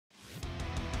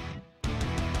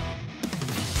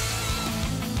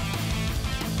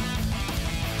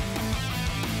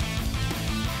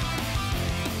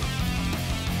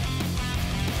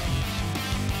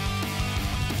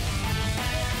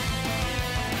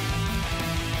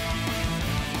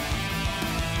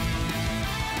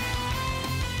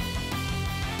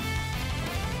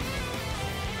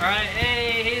Alright,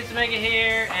 hey, it's Mega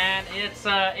here, and it's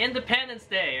Independence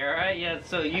Day, alright? Yeah,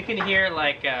 so you can hear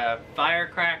like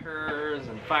firecrackers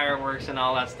and fireworks and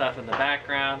all that stuff in the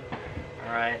background,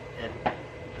 alright?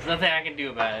 There's nothing I can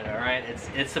do about it, alright?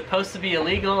 It's supposed to be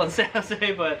illegal in San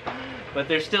Jose, but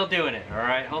they're still doing it,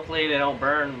 alright? Hopefully they don't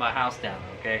burn my house down,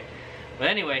 okay? But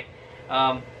anyway,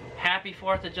 happy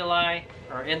 4th of July,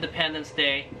 or Independence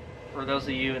Day, for those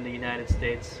of you in the United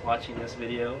States watching this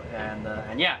video,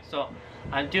 and yeah, so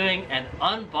I'm doing an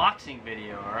unboxing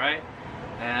video, alright?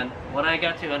 And what I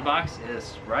got to unbox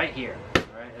is right here,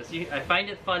 alright? I find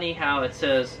it funny how it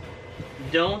says,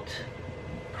 don't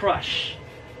crush,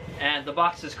 and the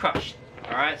box is crushed,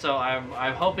 alright? So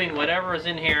I'm hoping whatever is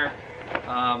in here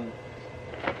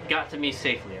got to me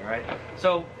safely, alright?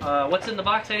 So what's in the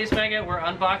box, ladies Mega? We're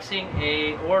unboxing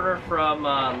a order from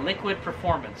Liquid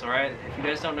Performance, alright? If you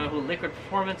guys don't know who Liquid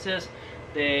Performance is,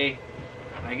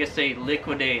 I guess they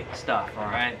liquidate stuff,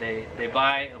 alright? They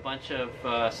buy a bunch of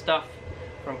stuff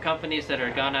from companies that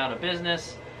are gone out of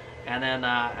business, and then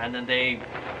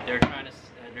they're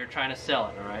trying to sell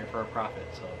it, alright, for a profit.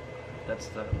 So that's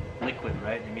the liquid,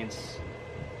 right? It means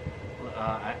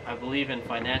I believe in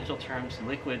financial terms,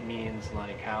 liquid means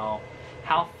like how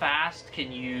fast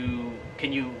can you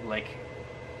like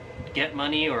get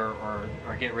money or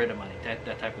get rid of money, that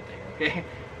type of thing, okay?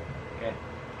 Okay.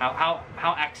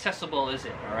 How accessible is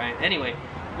it? All right. Anyway,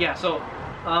 yeah. So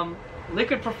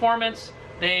Liquid Performance,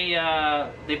 they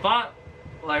bought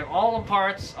like all the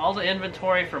parts, all the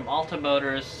inventory from Alta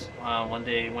Motors when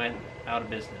they went out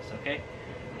of business. Okay,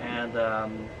 and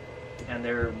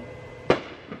they're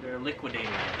liquidating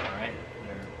it. All right.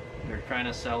 They're trying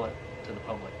to sell it to the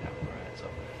public now. All right.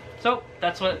 So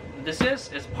that's what this is.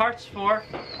 It's parts for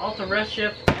Alta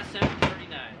Redshift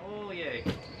SM39. Oh yay,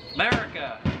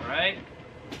 America! All right.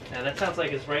 And that sounds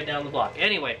like it's right down the block.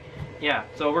 Anyway, yeah,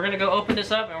 so we're going to go open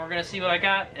this up and we're going to see what I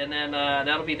got, and then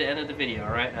that'll be the end of the video,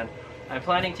 alright? And I'm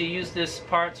planning to use this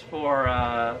parts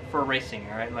for racing,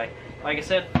 alright? Like I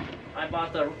said, I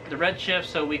bought the Redshift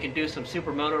so we can do some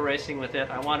supermoto racing with it.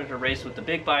 I wanted to race with the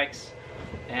big bikes,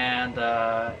 and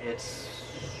it's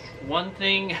one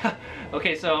thing...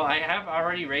 Okay, so I have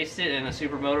already raced it in a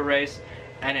supermoto race,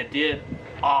 and it did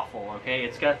awful, okay?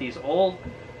 It's got these old...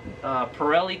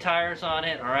 Pirelli tires on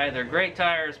it, alright? They're great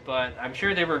tires, but I'm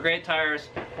sure they were great tires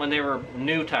when they were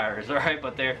new tires, alright?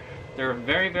 But they're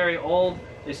very, very old.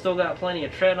 They still got plenty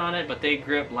of tread on it, but they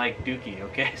grip like dookie,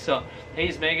 okay? So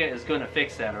Hayes Mega is going to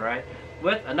fix that, alright?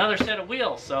 With another set of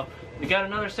wheels. So we got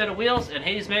another set of wheels, and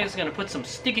Hayes Mega is going to put some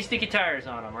sticky tires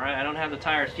on them, alright? I don't have the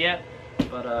tires yet,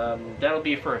 but that'll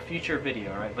be for a future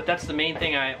video, alright? But that's the main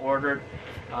thing I ordered.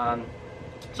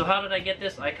 So how did I get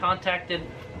this? I contacted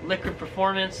Liquid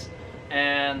Performance,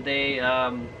 and they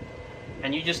and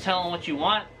you just tell them what you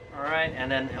want, all right? And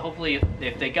then hopefully,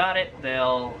 if they got it,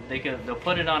 they'll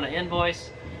put it on an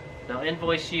invoice. They'll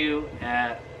invoice you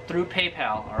through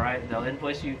PayPal, all right? They'll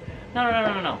invoice you.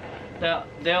 No.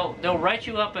 They'll write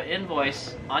you up an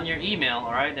invoice on your email,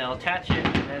 all right? They'll attach it,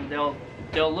 and they'll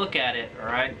look at it, all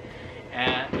right?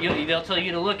 And they'll tell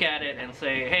you to look at it and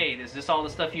say, hey, is this all the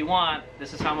stuff you want?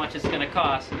 This is how much it's going to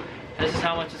cost. This is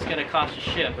how much it's going to cost to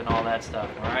ship and all that stuff,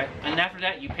 all right? And after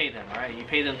that, you pay them, all right? You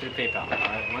pay them through PayPal, all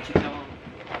right? Once you tell them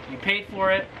you paid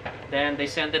for it, then they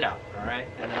send it out, all right?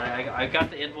 And then I got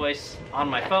the invoice on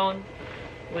my phone,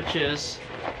 which is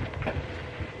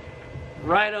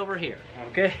right over here,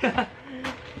 okay?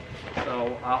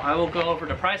 So I will go over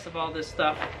the price of all this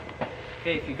stuff.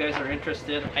 Okay, if you guys are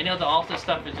interested. I know the Alta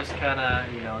stuff is just kind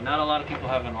of, you know, not a lot of people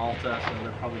have an Alta, so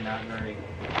they're probably not very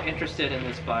interested in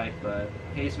this bike, but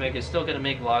Hayes Mega is still going to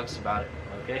make vlogs about it,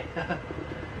 okay?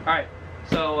 Alright,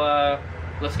 so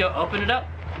let's go open it up.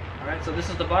 Alright, so this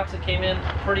is the box that came in,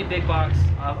 pretty big box.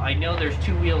 I know there's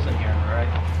 2 wheels in here, alright,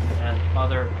 and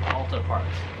other Alta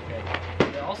parts, okay?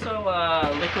 They also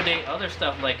liquidate other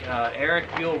stuff like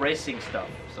Eric Buell Racing stuff,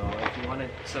 so if you want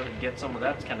to get some of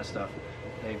that kind of stuff,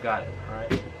 they've got it, alright?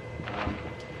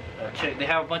 They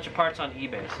have a bunch of parts on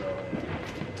eBay, so...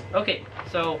 Okay,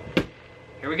 so,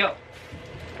 here we go.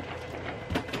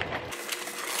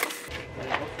 And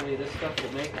hopefully this stuff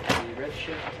will make the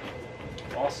Redshift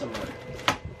awesomer.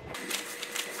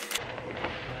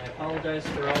 I apologize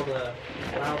for all the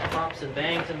loud pops and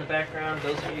bangs in the background.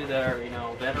 Those of you that are, you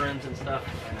know, veterans and stuff,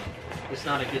 I know. It's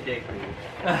not a good day for you.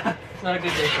 It's not a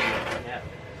good day for you.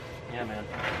 Yeah, man.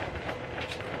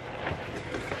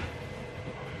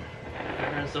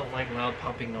 Veterans don't like loud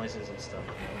pumping noises and stuff.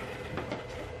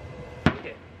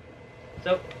 Okay,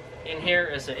 so in here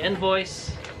is an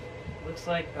invoice. Looks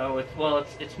like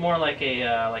it's more like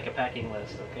a packing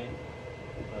list, okay?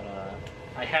 But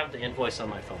I have the invoice on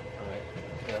my phone. All right.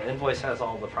 The invoice has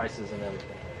all the prices and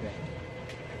everything. Okay.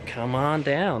 Come on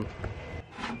down.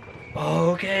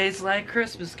 Okay, it's like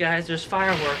Christmas, guys. There's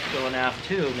fireworks going off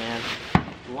too, man.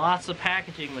 Lots of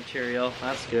packaging material.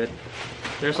 That's good.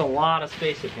 There's a lot of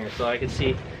space in here, so I can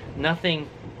see nothing.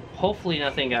 Hopefully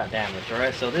nothing got damaged. All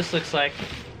right, so this looks like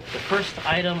the first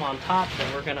item on top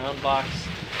that we're gonna unbox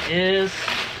is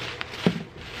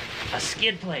a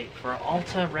skid plate for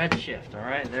Alta Redshift. All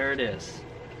right, there it is.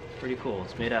 Pretty cool.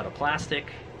 It's made out of plastic,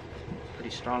 pretty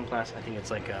strong plastic. I think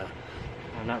it's like a,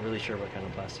 I'm not really sure what kind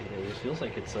of plastic it is. It feels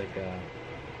like it's like a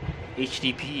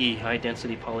HDPE, high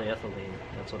density polyethylene.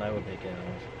 That's what I would make it out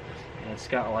of. And it's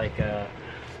got like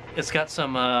it's got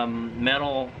some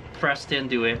metal pressed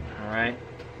into it. All right,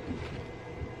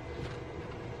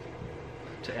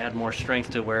 to add more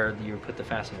strength to where you put the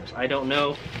fasteners. I don't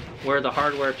know where the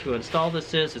hardware to install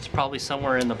this is. It's probably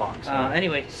somewhere in the box.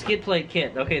 Anyway, skid plate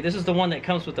kit. Okay, this is the one that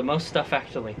comes with the most stuff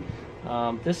actually.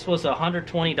 This was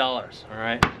 $120. All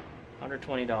right,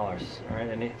 $120. All right,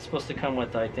 and it's supposed to come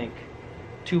with, I think,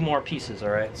 2 more pieces. All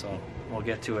right, so we'll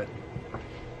get to it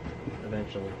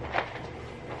eventually.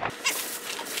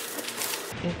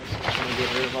 Okay, so I'm gonna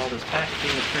get rid of all this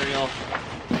packaging material.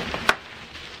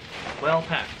 Well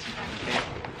packed.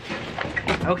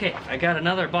 Okay, I got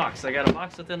another box. I got a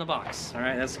box within the box. All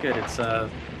right, that's good. It's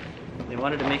they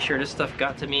wanted to make sure this stuff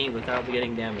got to me without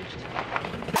getting damaged.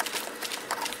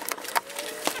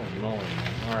 Oh, Lord.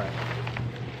 All right.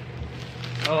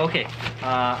 Oh, okay.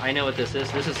 I know what this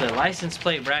is. This is a license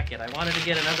plate bracket. I wanted to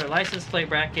get another license plate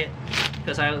bracket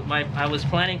because I was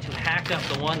planning to hack up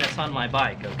the one that's on my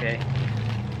bike. Okay.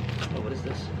 Oh, what is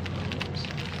this?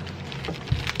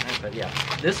 But yeah,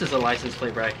 this is a license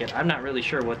plate bracket. I'm not really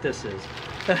sure what this is.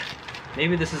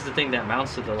 Maybe this is the thing that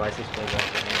mounts to the license plate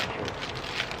bracket. I'm not sure.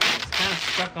 It's kind of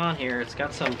stuck on here. It's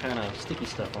got some kind of sticky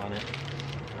stuff on it.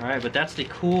 All right, but that's the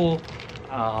cool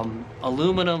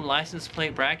aluminum license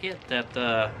plate bracket that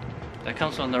that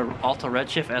comes on the Alta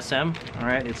Redshift SM. All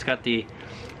right, it's got the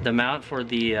mount for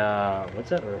the what's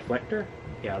that? A reflector?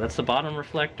 Yeah, that's the bottom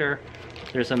reflector.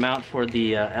 There's a mount for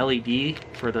the LED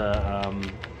for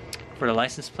the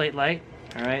license plate light.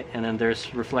 All right, and then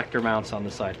there's reflector mounts on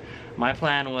the side. My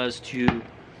plan was to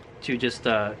just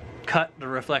cut the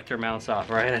reflector mounts off.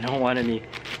 Right, I don't want any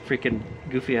freaking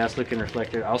goofy ass looking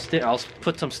reflector. I'll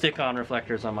put some stick-on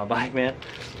reflectors on my bike, man.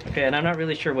 Okay, and I'm not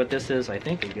really sure what this is. I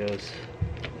think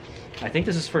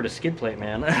this is for the skid plate,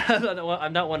 man.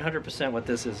 I'm not 100% what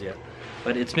this is yet,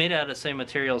 but it's made out of the same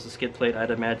material as the skid plate.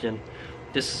 I'd imagine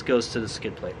this goes to the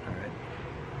skid plate. All right.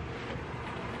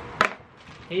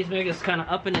 He's making us kind of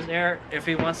up in his air if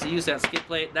he wants to use that skid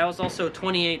plate. That was also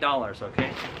 $28,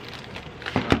 okay?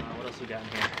 What else we got in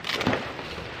here?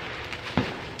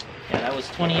 Yeah, that was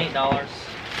 $28.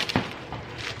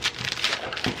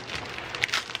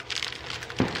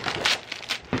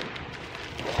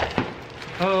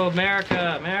 Oh,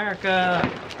 America, America!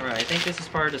 Alright, I think this is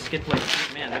part of the skid plate.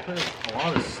 Man, they put a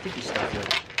lot of sticky stuff in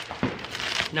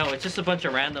it. No, it's just a bunch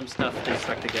of random stuff they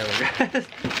stuck together.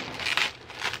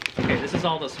 Okay, this is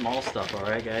all the small stuff,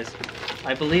 alright guys?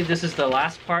 I believe this is the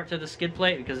last part to the skid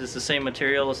plate because it's the same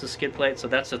material as the skid plate, so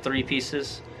that's the 3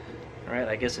 pieces. Alright,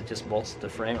 I guess it just bolts the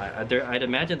frame. I'd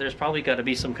imagine there's probably got to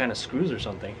be some kind of screws or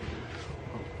something.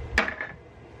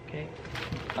 Okay.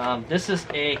 This is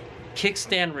a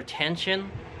kickstand retention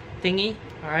thingy,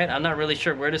 alright? I'm not really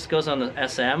sure where this goes on the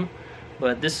SM,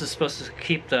 but this is supposed to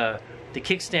keep the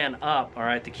kickstand up,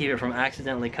 alright, to keep it from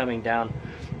accidentally coming down.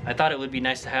 I thought it would be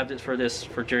nice to have this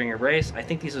for during a race. I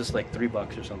think these is like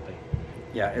 $3 or something.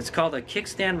 Yeah, it's called a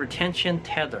kickstand retention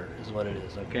tether is what it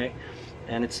is, okay?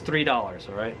 And it's $3,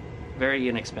 all right? Very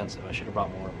inexpensive. I should have brought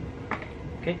more.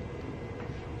 Okay.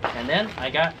 And then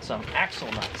I got some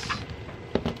axle nuts.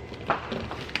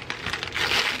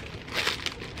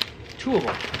 2 of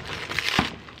them.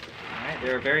 All right,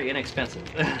 they're very inexpensive.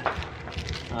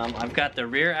 I've got the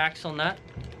rear axle nut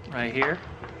right here.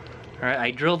 All right,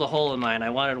 I drilled a hole in mine. I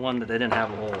wanted one that didn't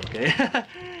have a hole, okay?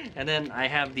 And then I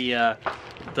have the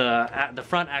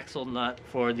front axle nut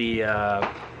for the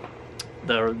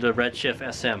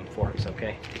Redshift SM forks,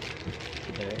 okay?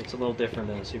 It's a little different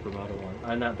than the Supermoto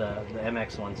one. Not the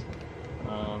MX ones.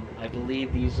 I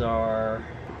believe these are,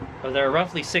 well, they're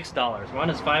roughly $6.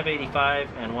 One is $5.85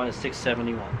 and one is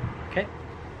 $6.71. Okay.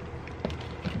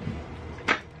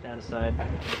 That aside, I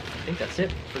think that's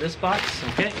it for this box.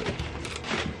 Okay.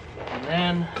 And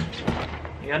then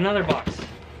we got another box.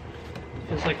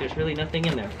 Feels like there's really nothing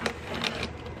in there.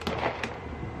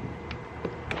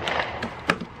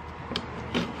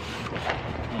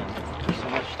 Man, there's so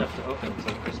much stuff to open. It's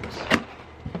like Christmas.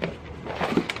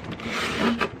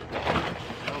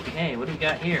 Okay, what do we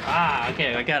got here? Ah,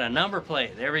 okay, I got a number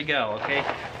plate. There we go. Okay,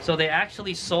 so they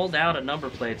actually sold out of number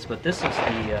plates, but this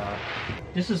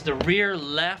is the rear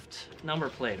left number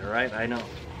plate. All right, I don't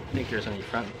think there's any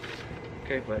front.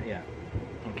 Okay, but yeah.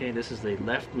 Okay, this is the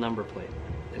left number plate.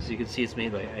 As you can see, it's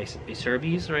made by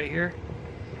Iserby's right here.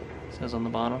 It says on the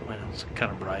bottom. I know it's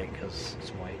kind of bright because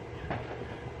it's white.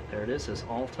 There it is. It says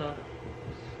Alta.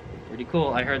 Pretty cool.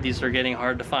 I heard these are getting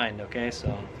hard to find. Okay,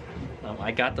 so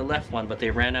I got the left one, but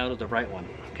they ran out of the right one.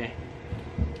 Okay,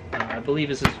 I believe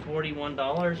this is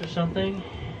 $41 or something.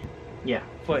 Yeah,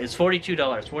 it's $42.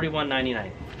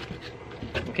 $41.99.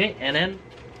 Okay, and then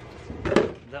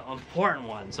the important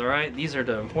ones. All right, these are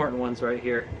the important ones right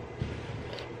here.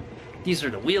 These are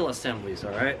the wheel assemblies.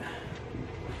 All right,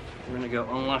 we're gonna go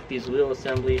unlock these wheel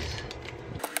assemblies.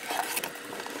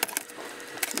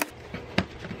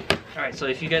 All right, so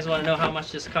if you guys want to know how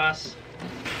much this costs,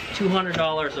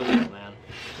 $200 a wheel, man.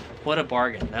 What a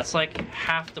bargain. That's like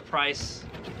half the price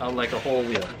of like a whole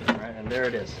wheel. All right, and there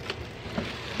it is.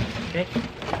 Okay,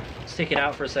 let's take it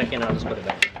out for a second. I'll just put it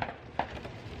back.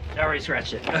 I already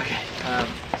scratched it. Okay,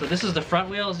 so this is the front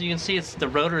wheel. As you can see, the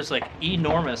rotor is like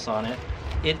enormous on it.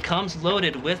 It comes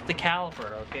loaded with the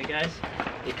caliper. Okay, guys,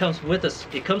 it comes with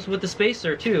the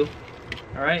spacer too.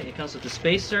 All right, it comes with the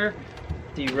spacer,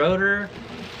 the rotor,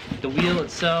 the wheel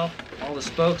itself, all the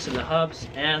spokes and the hubs,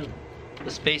 and the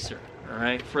spacer. All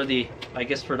right, for the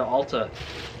Alta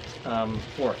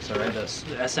forks. All right, the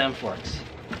SM forks.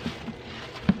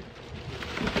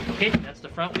 Okay, that's the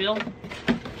front wheel,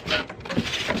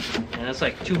 and it's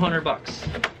like 200 bucks.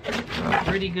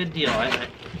 Pretty good deal.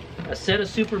 A set of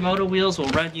Supermoto wheels will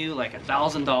run you like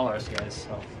 $1,000, guys.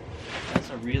 So that's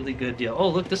a really good deal. Oh,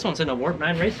 look, this one's in a Warp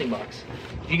 9 Racing box.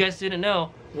 If you guys didn't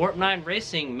know, Warp 9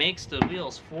 Racing makes the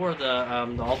wheels for the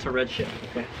Alta Red ship.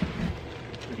 Okay,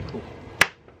 pretty cool.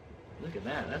 Look at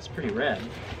that. That's pretty rad.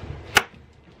 Yeah,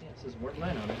 it says Warp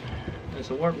 9 on it. There's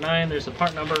a Warp 9. There's a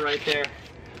part number right there.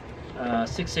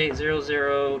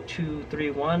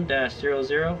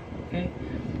 6800231-00. Okay,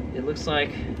 it looks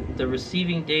like the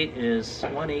receiving date is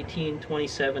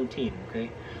 1/18/2017. Okay,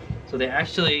 so they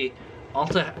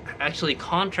Alta actually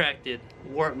contracted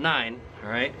Warp 9. All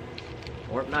right,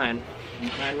 Warp 9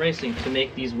 Racing to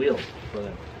make these wheels for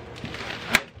them.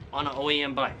 All right, on an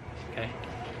OEM bike. Okay,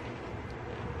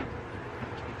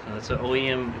 so that's an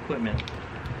OEM equipment.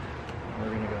 We're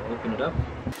gonna go open it up.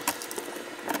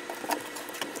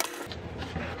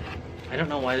 I don't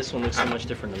know why this one looks so much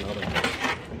different than the other one.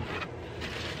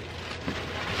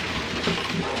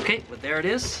 Okay, but there it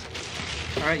is.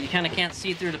 All right, you kind of can't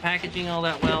see through the packaging all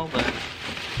that well, but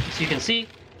as you can see,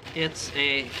 it's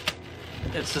the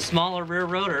smaller rear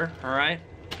rotor. All right,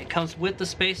 it comes with the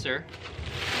spacer,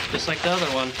 just like the other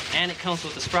one, and it comes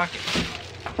with the sprocket.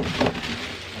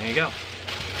 There you go.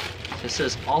 This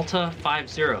says Alta 50,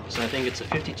 so I think it's a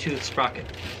 52th sprocket.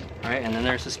 All right, and then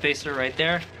there's the spacer right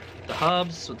there. The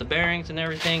hubs with the bearings and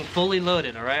everything, fully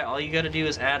loaded. All right, all you got to do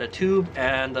is add a tube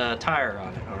and a tire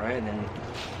on it. All right, and then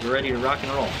you're ready to rock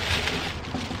and roll.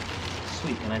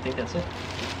 Sweet, and I think that's it.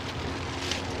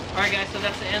 All right, guys, so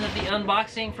that's the end of the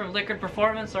unboxing from Liquid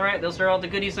Performance. All right, those are all the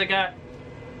goodies I got.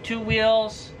 2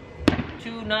 wheels,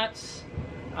 2 nuts,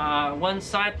 1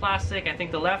 side plastic, I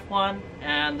think the left one,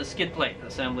 and the skid plate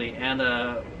assembly, and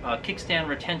a kickstand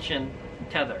retention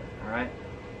tether. All right,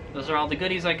 those are all the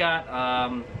goodies I got.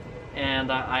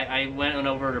 And I went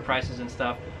over the prices and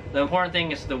stuff. The important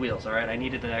thing is the wheels. All right, I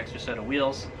needed an extra set of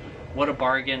wheels. What a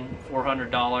bargain!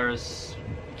 $400.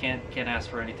 Can't ask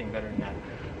for anything better than that.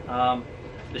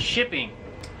 The shipping.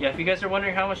 Yeah, if you guys are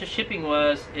wondering how much the shipping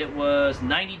was, it was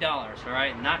 $90. All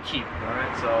right, not cheap. All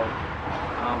right, so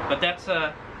but that's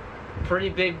a pretty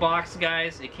big box,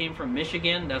 guys. It came from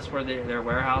Michigan. That's where their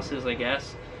warehouse is, I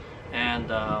guess. And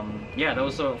yeah,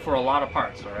 those are for a lot of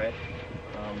parts. All right.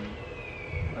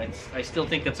 I still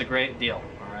think that's a great deal,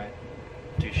 all right,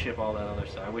 to ship all that other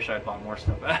stuff. I wish I'd bought more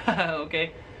stuff.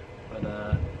 Okay, but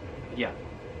yeah,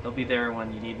 they'll be there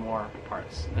when you need more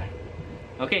parts.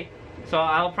 Okay, so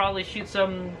I'll probably shoot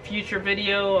some future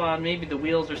video on maybe the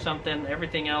wheels or something.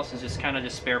 Everything else is just kind of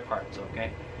just spare parts.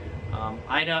 Okay, I'm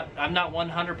not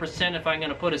 100% if I'm going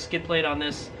to put a skid plate on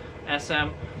this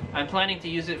SM. I'm planning to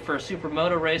use it for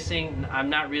Supermoto racing. I'm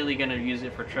not really going to use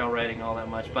it for trail riding all that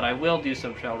much, but I will do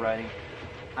some trail riding.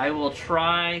 I will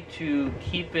try to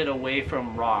keep it away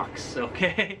from rocks,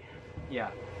 okay?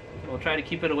 Yeah, we'll try to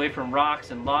keep it away from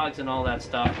rocks and logs and all that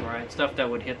stuff, all right? Stuff that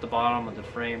would hit the bottom of the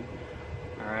frame,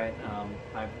 all right?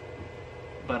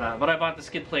 But I bought the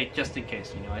skid plate just in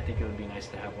case, you know. I think it would be nice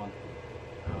to have one.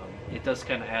 It does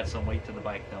kind of add some weight to the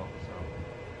bike, though,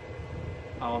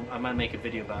 so I might make a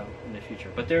video about it in the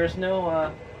future. But there's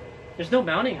no there's no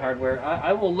mounting hardware.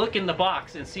 I will look in the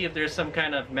box and see if there's some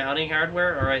kind of mounting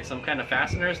hardware, all right, some kind of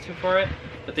fasteners for it,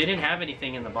 but they didn't have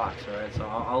anything in the box, all right, so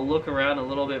I'll look around a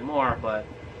little bit more, but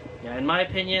yeah, in my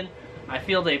opinion, I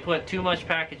feel they put too much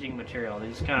packaging material. They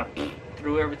just kind of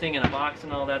threw everything in a box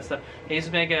and all that stuff. Ace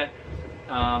Mega,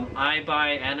 I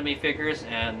buy anime figures,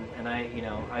 and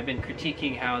I've been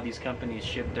critiquing how these companies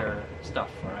ship their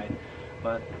stuff, all right?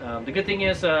 But the good thing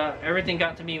is everything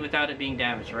got to me without it being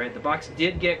damaged, right? The box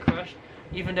did get crushed,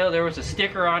 even though there was a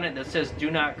sticker on it that says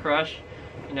 "Do not crush,"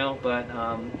 but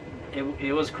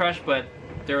it was crushed, but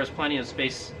there was plenty of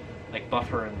space, like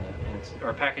buffer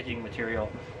or packaging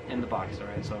material in the box, all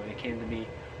right? So it came to me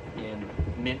in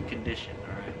mint condition,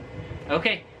 all right?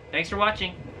 Okay, thanks for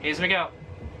watching. Ace Mega out.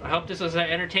 I hope this was an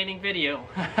entertaining video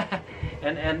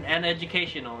and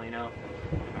educational,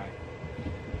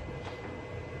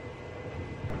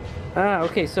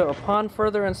 Okay, so upon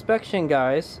further inspection,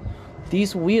 guys,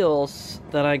 these wheels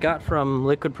that I got from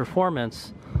Liquid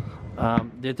Performance,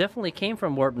 they definitely came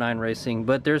from Warp 9 Racing,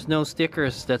 but there's no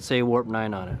stickers that say Warp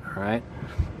 9 on it, all right?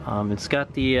 It's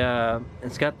got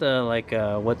the like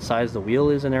what size the wheel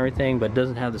is and everything, but it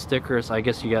doesn't have the stickers. I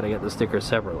guess you got to get the stickers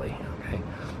separately, okay?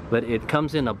 But it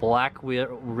comes in a black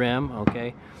wheel rim,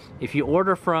 okay? If you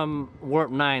order from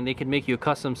Warp 9, they can make you a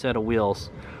custom set of wheels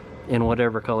in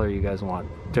whatever color you guys want.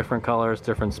 Different colors,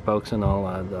 different spokes and all.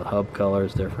 The hub color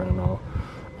is different and all.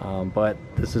 But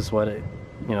this is what it,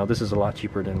 this is a lot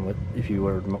cheaper than what if you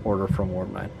were to order from Warp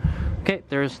 9. Okay,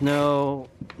 there's no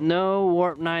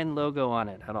Warp 9 logo on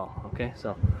it at all. Okay,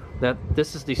 so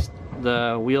this is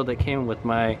the wheel that came with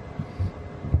my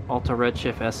Alta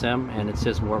Redshift SM, and it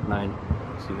says Warp 9,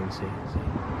 as you can see.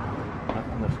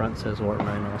 On the front says Warp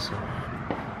 9 also.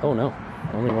 Oh no,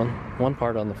 only one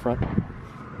part on the front.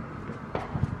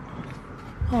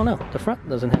 Oh no, the front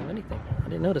doesn't have anything. I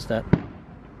didn't notice that.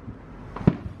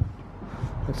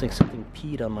 Looks like something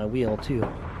peed on my wheel too.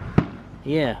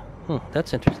 Yeah,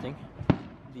 that's interesting.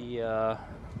 The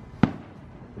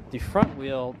front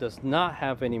wheel does not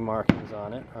have any markings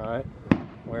on it, alright?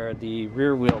 Where the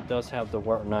rear wheel does have the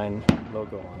Warp 9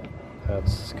 logo on it.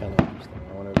 That's kind of interesting.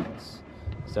 I wonder if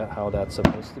is that how that's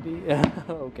supposed to be?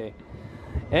 Okay.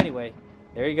 Anyway,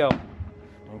 there you go.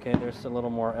 Okay, there's a little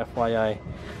more FYI.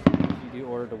 If you do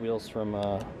order the wheels from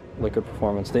Liquid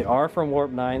Performance, they are from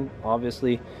Warp 9,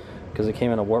 obviously, because it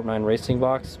came in a Warp 9 racing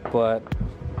box, but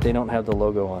they don't have the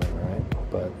logo on it, right?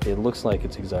 But it looks like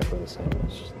it's exactly the same.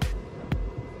 It's just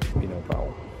be no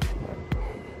problem.